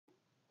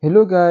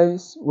Hello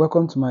guys,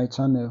 welcome to my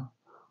channel.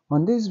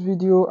 On this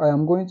video, I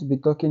am going to be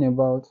talking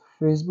about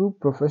Facebook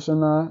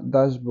Professional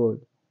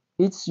Dashboard,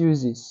 its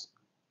uses,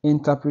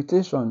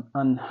 interpretation,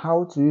 and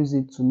how to use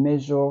it to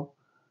measure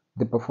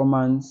the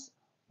performance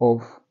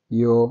of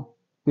your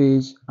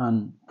page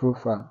and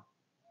profile.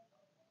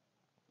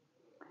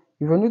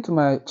 If you're new to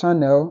my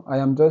channel, I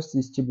am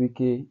Justice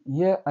Chibuike.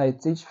 Here I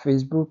teach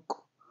Facebook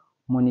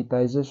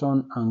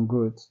monetization and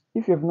growth.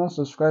 If you have not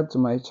subscribed to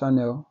my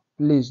channel,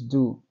 please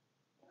do.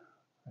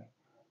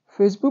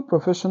 Facebook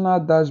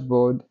Professional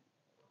Dashboard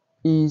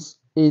is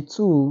a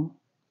tool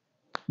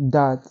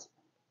that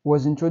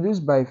was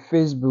introduced by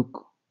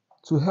Facebook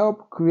to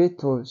help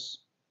creators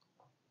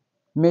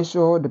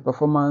measure the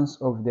performance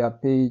of their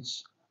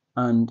page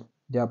and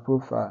their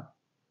profile.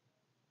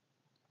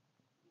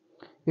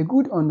 A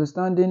good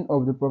understanding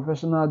of the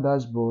professional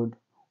dashboard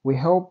will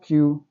help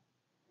you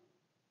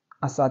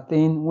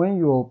ascertain when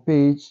your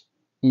page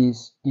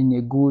is in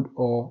a good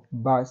or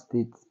bad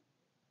state.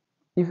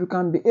 If you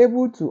can be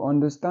able to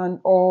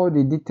understand all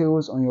the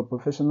details on your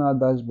professional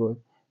dashboard,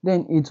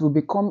 then it will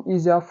become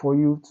easier for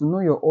you to know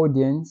your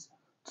audience,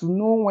 to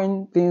know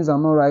when things are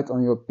not right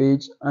on your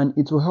page, and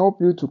it will help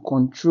you to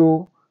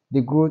control the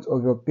growth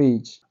of your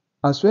page,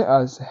 as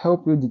well as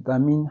help you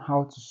determine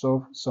how to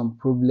solve some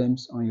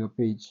problems on your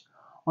page.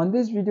 On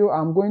this video,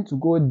 I'm going to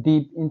go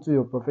deep into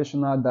your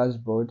professional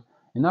dashboard,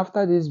 and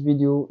after this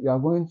video, you are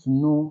going to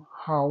know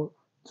how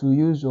to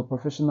use your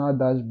professional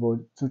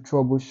dashboard to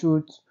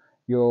troubleshoot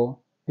your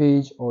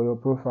page or your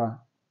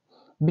profile.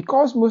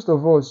 Because most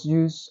of us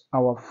use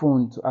our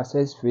phone to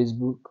access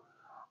Facebook,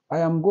 I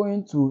am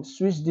going to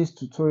switch this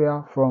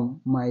tutorial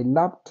from my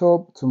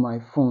laptop to my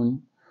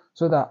phone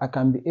so that I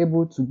can be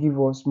able to give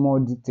us more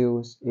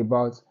details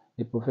about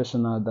the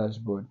professional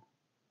dashboard.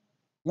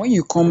 When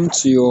you come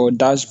to your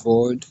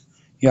dashboard,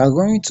 you are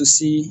going to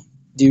see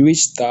the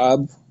Reach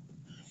tab,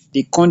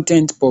 the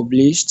content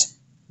published,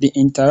 the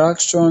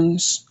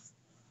interactions,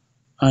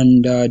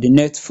 and the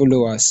net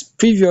followers.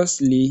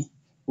 Previously,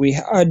 we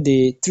had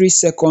the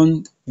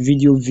 3-second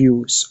video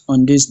views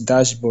on this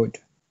dashboard.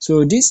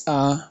 So these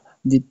are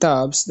the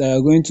tabs that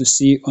you're going to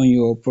see on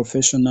your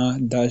professional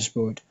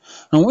dashboard.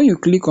 And when you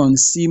click on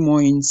see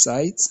more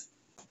insights,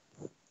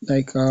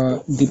 like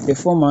the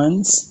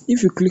performance,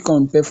 if you click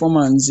on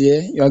performance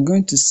here, you are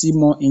going to see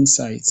more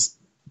insights.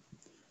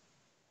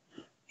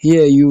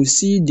 Here you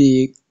see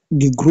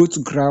the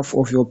growth graph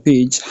of your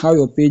page, how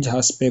your page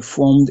has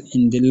performed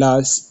in the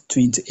last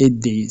 28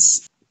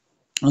 days.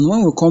 And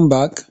when we come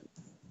back,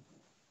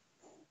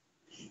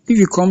 if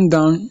you come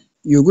down,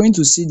 you're going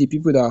to see the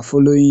people that are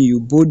following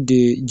you, both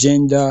the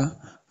gender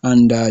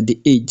and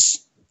the age.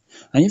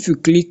 And if you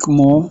click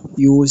more,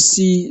 you will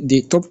see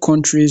the top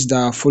countries that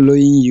are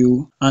following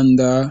you and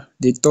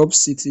the top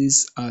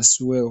cities as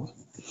well.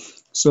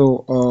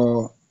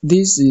 So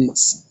this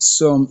is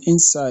some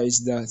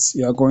insights that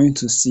you are going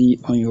to see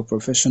on your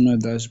professional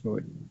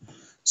dashboard.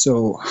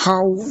 So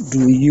how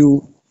do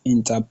you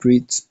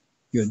interpret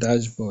your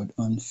dashboard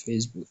on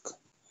Facebook?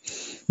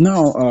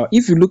 Now,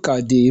 if you look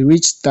at the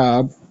Reach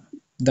tab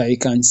that you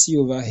can see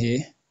over here,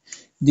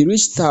 the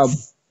Reach tab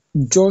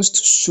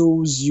just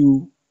shows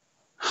you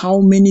how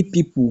many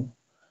people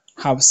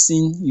have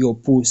seen your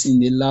post in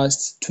the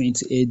last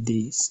 28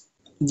 days.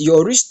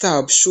 Your Reach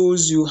tab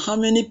shows you how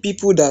many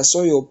people that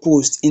saw your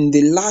post in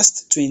the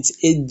last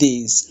 28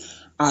 days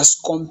as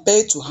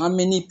compared to how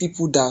many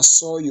people that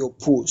saw your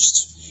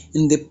post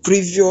in the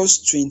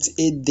previous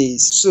 28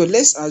 days. So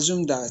let's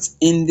assume that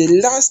in the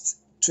last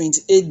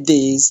 28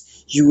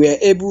 days, you were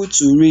able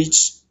to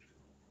reach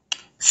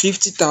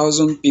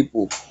 50,000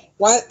 people,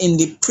 while in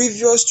the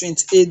previous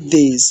 28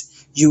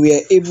 days, you were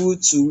able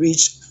to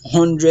reach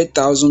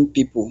 100,000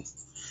 people.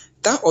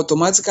 That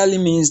automatically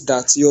means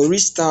that your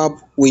Reach tab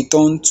will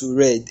turn to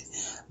red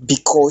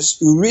because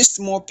you reached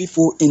more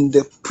people in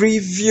the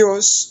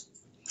previous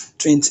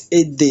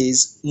 28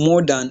 days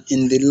more than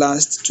in the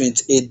last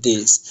 28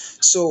 days.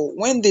 So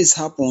when this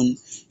happen,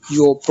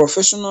 your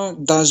professional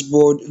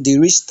dashboard, the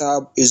Reach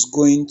tab is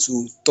going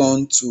to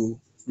turn to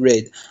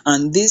red,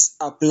 and this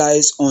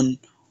applies on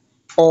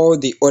all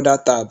the other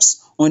tabs.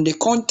 On the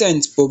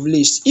content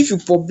published, if you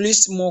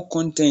published more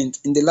content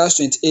in the last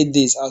 28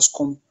 days as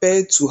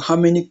compared to how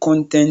many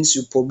contents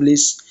you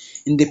published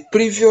in the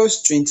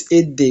previous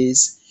 28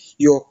 days,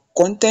 your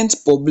content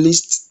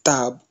published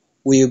tab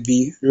will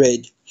be red.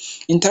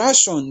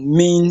 Interaction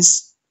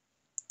means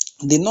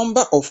the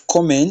number of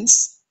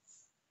comments,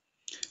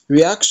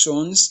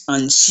 reactions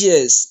and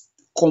shares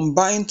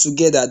combined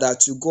together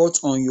that you got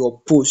on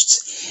your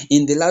post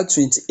in the last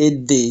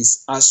 28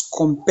 days as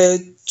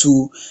compared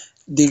to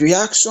the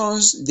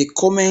reactions, the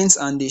comments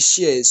and the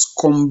shares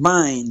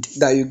combined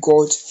that you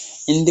got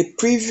in the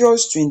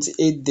previous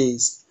 28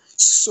 days.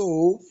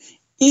 So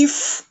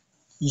if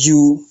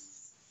you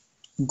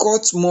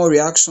got more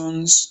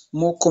reactions,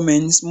 more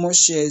comments, more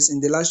shares in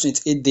the last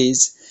 28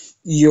 days,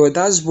 your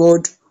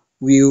dashboard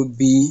will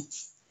be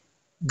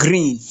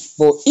green,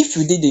 but if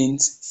you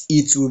didn't,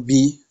 it will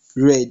be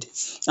red.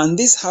 And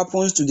this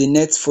happens to the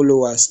net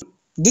followers.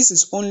 This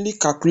is only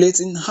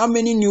calculating how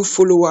many new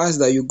followers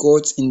that you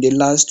got in the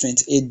last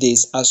 28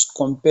 days as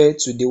compared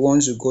to the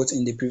ones you got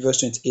in the previous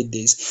 28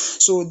 days.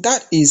 So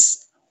that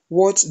is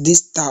what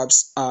these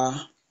tabs are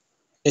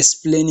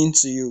explaining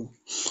to you.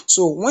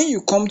 So when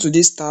you come to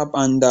this tab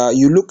and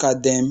you look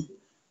at them,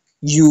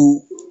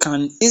 you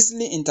can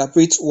easily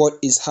interpret what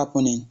is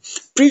happening.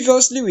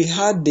 Previously, we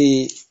had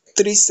the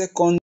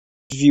 3-second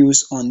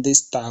views on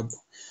this tab,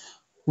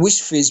 which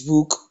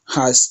Facebook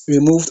has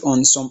removed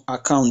on some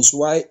accounts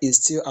while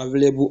it's still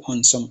available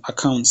on some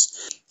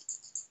accounts.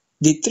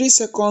 The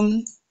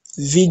 3-second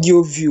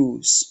video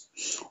views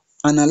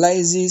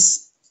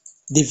analyzes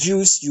the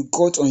views you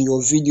got on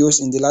your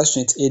videos in the last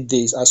 28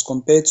 days as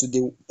compared to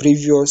the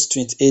previous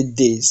 28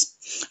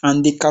 days,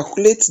 and they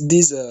calculate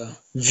these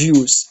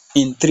views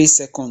in 3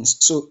 seconds.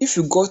 So if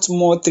you got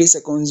more 3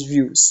 seconds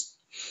views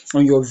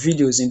on your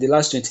videos in the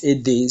last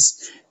 28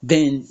 days,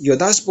 then your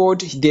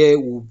dashboard there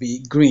will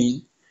be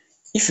green.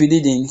 If you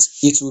didn't,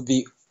 it will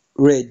be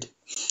red.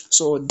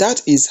 So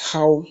that is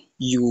how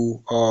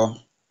you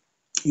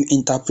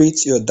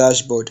interpret your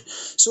dashboard.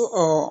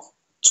 So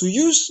to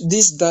use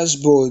this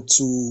dashboard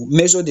to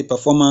measure the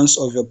performance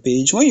of your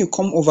page, when you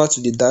come over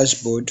to the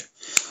dashboard,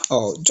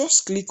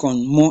 just click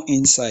on more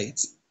insight.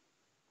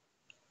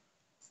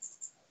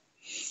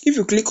 If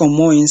you click on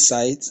more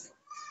insight,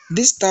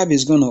 this tab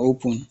is going to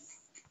open.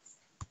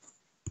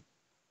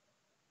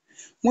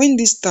 When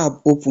this tab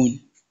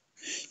open,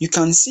 you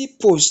can see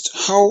post,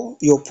 how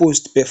your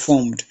post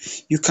performed.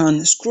 You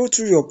can scroll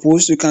through your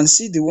post, you can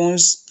see the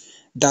ones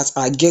that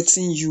are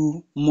getting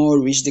you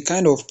more reach, the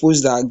kind of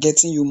posts that are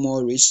getting you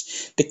more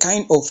reach, the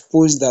kind of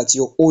posts that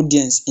your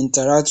audience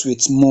interact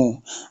with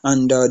more,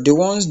 and the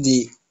ones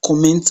they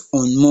comment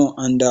on more,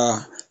 and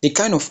the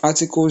kind of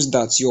articles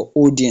that your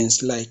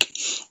audience like.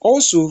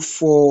 Also,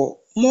 for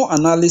more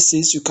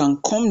analysis, you can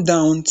come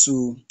down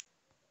to,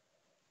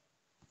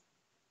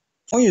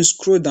 when you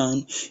scroll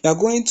down, you are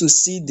going to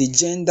see the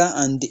gender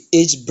and the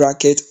age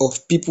bracket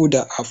of people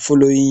that are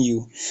following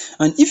you.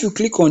 And if you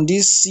click on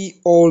this see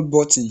all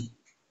button,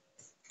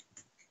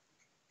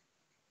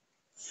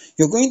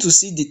 you're going to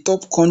see the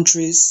top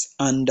countries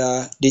and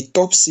the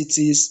top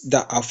cities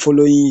that are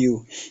following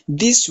you.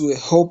 This will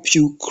help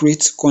you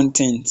create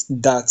content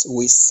that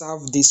will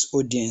serve this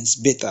audience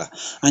better.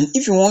 And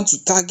if you want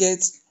to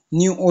target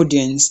new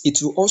audience,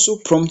 it will also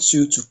prompt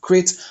you to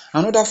create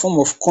another form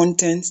of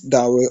content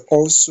that will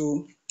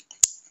also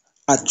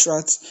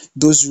attract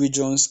those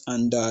regions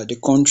and the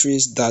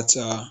countries that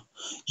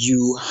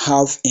you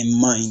have in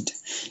mind.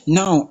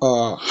 Now,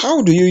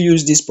 how do you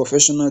use this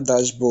professional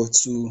dashboard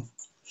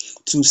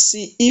to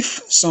see if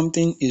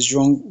something is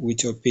wrong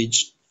with your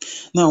page?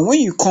 Now,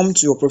 when you come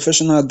to your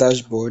professional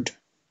dashboard,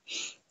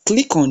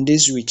 click on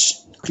this reach,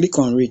 click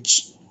on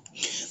reach.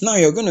 Now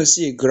you're going to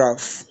see a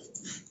graph.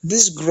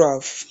 This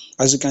graph,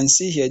 as you can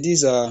see here,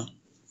 these are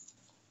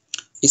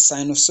a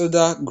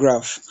sinusoidal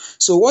graph.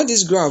 So what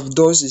this graph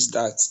does is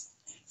that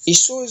it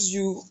shows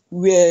you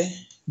where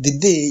the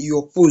day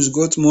your post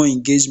got more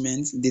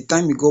engagement, the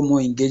time it got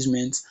more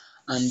engagement,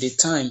 and the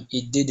time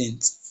it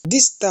didn't.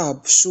 This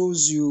tab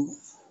shows you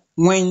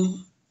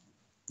when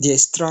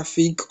there's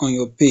traffic on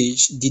your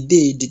page, the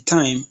day, the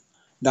time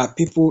that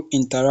people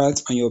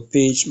interact on your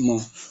page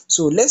more.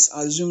 So let's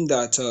assume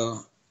that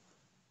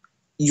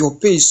your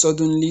page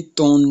suddenly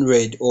turn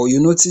red, or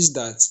you notice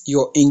that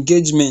your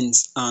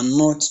engagements are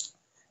not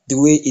the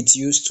way it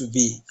used to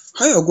be.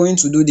 How you're going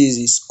to do this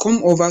is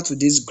come over to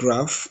this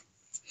graph,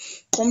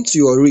 come to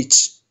your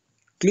reach,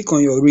 click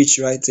on your reach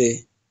right there,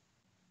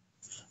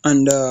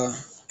 and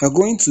you're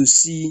going to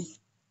see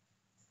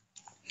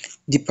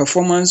the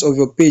performance of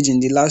your page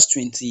in the last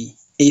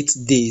 28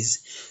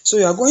 days. So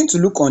you are going to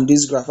look on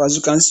this graph. As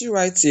you can see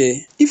right here,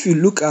 if you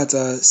look at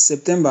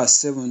September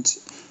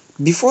 7th,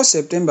 before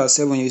September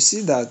 7th, you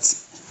see that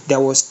there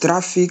was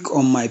traffic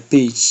on my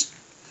page,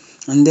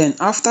 and then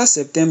after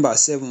September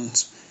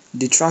 7th,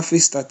 the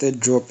traffic started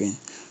dropping.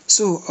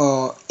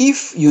 So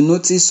if you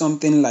notice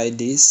something like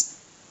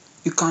this,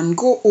 you can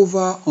go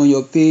over on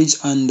your page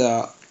and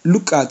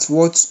look at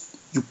what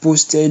you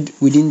posted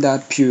within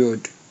that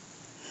period,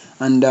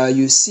 and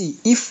you see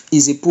if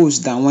it's a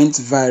post that went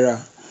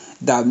viral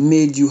that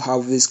made you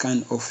have this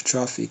kind of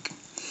traffic.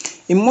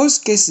 In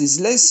most cases,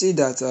 let's say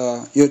that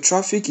your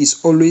traffic is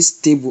always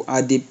stable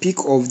at the peak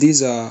of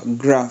this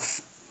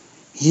graph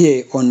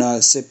here on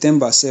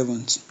September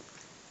 7th.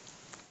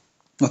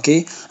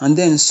 Okay, and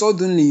then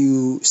suddenly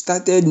you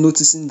started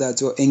noticing that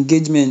your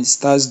engagement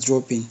starts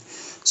dropping.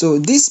 So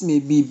this may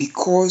be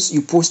because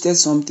you posted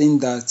something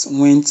that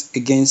went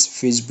against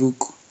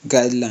Facebook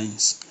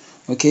guidelines.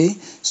 Okay,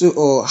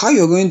 so how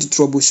you're going to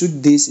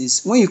troubleshoot this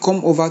is, when you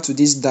come over to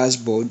this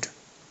dashboard,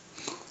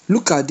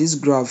 look at this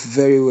graph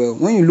very well.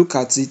 When you look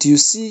at it, you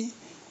see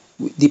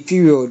the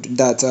period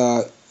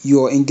that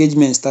your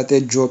engagement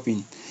started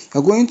dropping.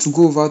 You're going to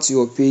go over to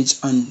your page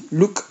and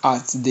look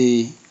at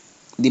the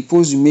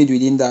post you made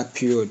within that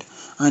period,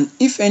 and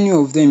if any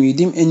of them, you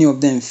deem any of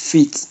them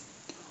fit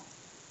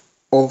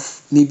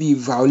of maybe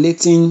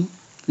violating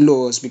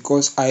laws,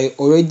 because I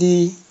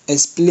already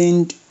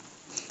explained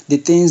the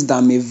things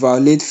that may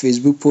violate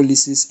Facebook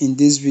policies in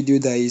this video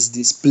that is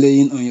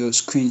displaying on your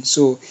screen.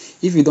 So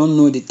if you don't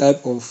know the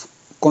type of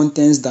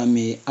contents that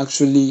may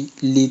actually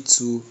lead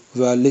to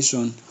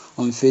violation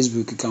on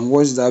Facebook, you can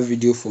watch that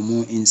video for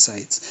more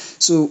insights.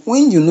 So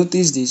when you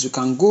notice this, you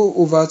can go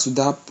over to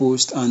that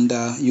post and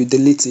you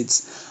delete it.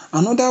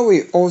 Another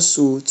way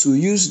also to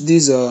use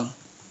this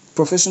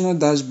professional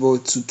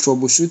dashboard to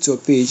troubleshoot your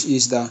page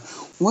is that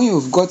when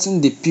you've gotten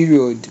the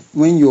period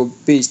when your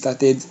page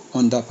started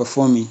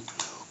underperforming,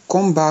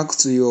 come back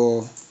to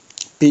your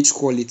page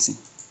quality.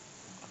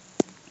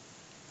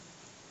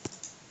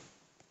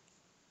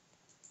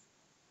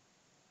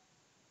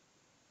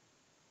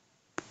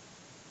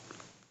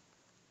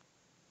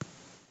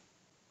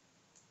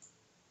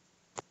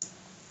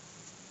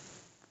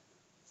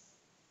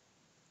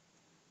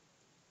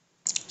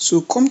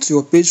 So come to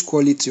your page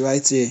quality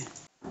right here,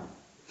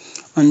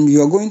 and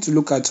you are going to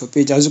look at your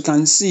page. As you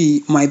can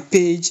see, my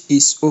page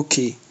is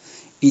okay,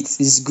 it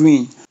is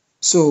green.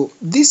 So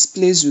this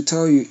place will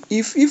tell you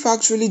if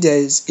actually there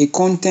is a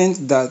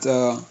content that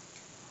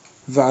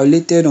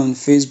violated on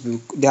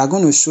Facebook, they are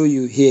going to show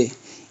you here.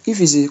 If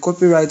it's a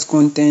copyright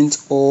content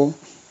or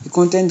a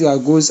content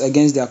that goes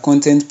against their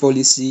content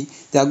policy,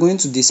 they are going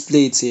to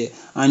display it here.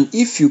 And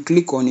if you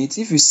click on it,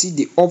 if you see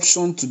the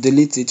option to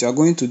delete it, you are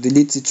going to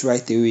delete it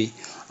right away,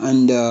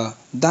 and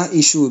that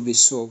issue will be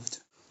solved.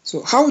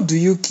 So how do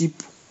you keep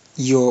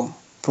your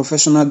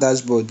professional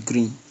dashboard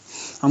green?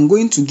 I'm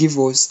going to give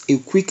us a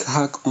quick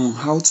hack on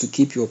how to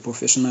keep your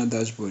professional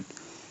dashboard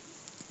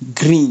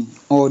green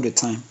all the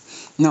time.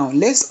 Now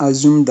let's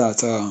assume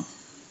that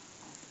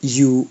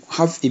you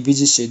have a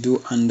busy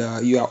schedule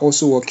and you are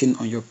also working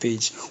on your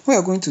page. What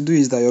you're going to do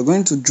is that you're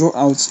going to draw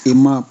out a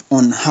map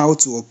on how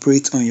to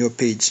operate on your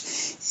page.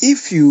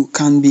 If you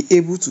can be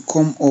able to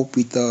come up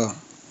with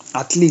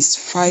at least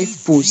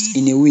 5 posts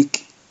in a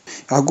week,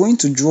 you are going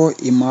to draw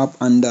a map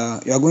and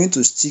you are going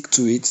to stick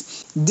to it.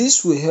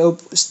 This will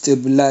help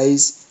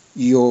stabilize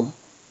your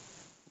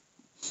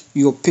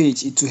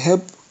page. It will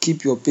help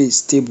keep your page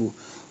stable.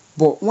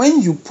 But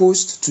when you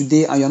post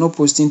today and you're not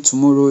posting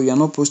tomorrow, you're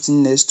not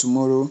posting next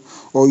tomorrow,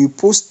 or you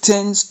post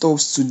 10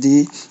 stuffs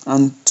today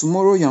and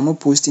tomorrow you're not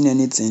posting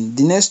anything,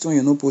 the next one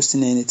you're not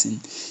posting anything,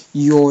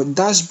 your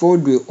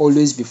dashboard will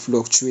always be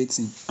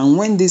fluctuating. And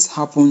when this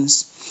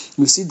happens,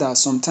 you see that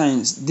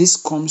sometimes this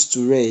comes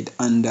to red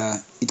and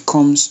it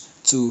comes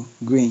to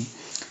green.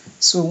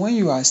 So when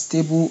you are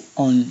stable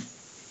on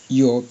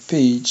your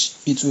page,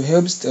 it will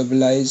help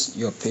stabilize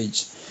your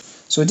page.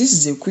 So this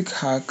is a quick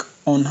hack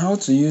on how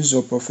to use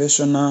your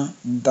professional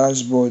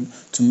dashboard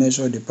to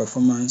measure the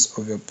performance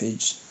of your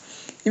page.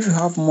 If you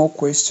have more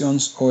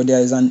questions or there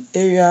is an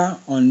area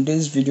on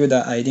this video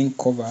that I didn't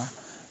cover,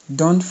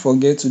 don't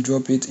forget to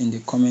drop it in the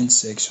comment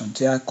section.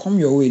 Till I come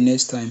your way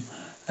next time,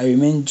 I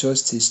remain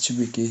Justice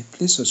Chibuike.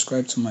 Please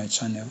subscribe to my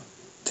channel.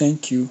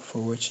 Thank you for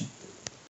watching.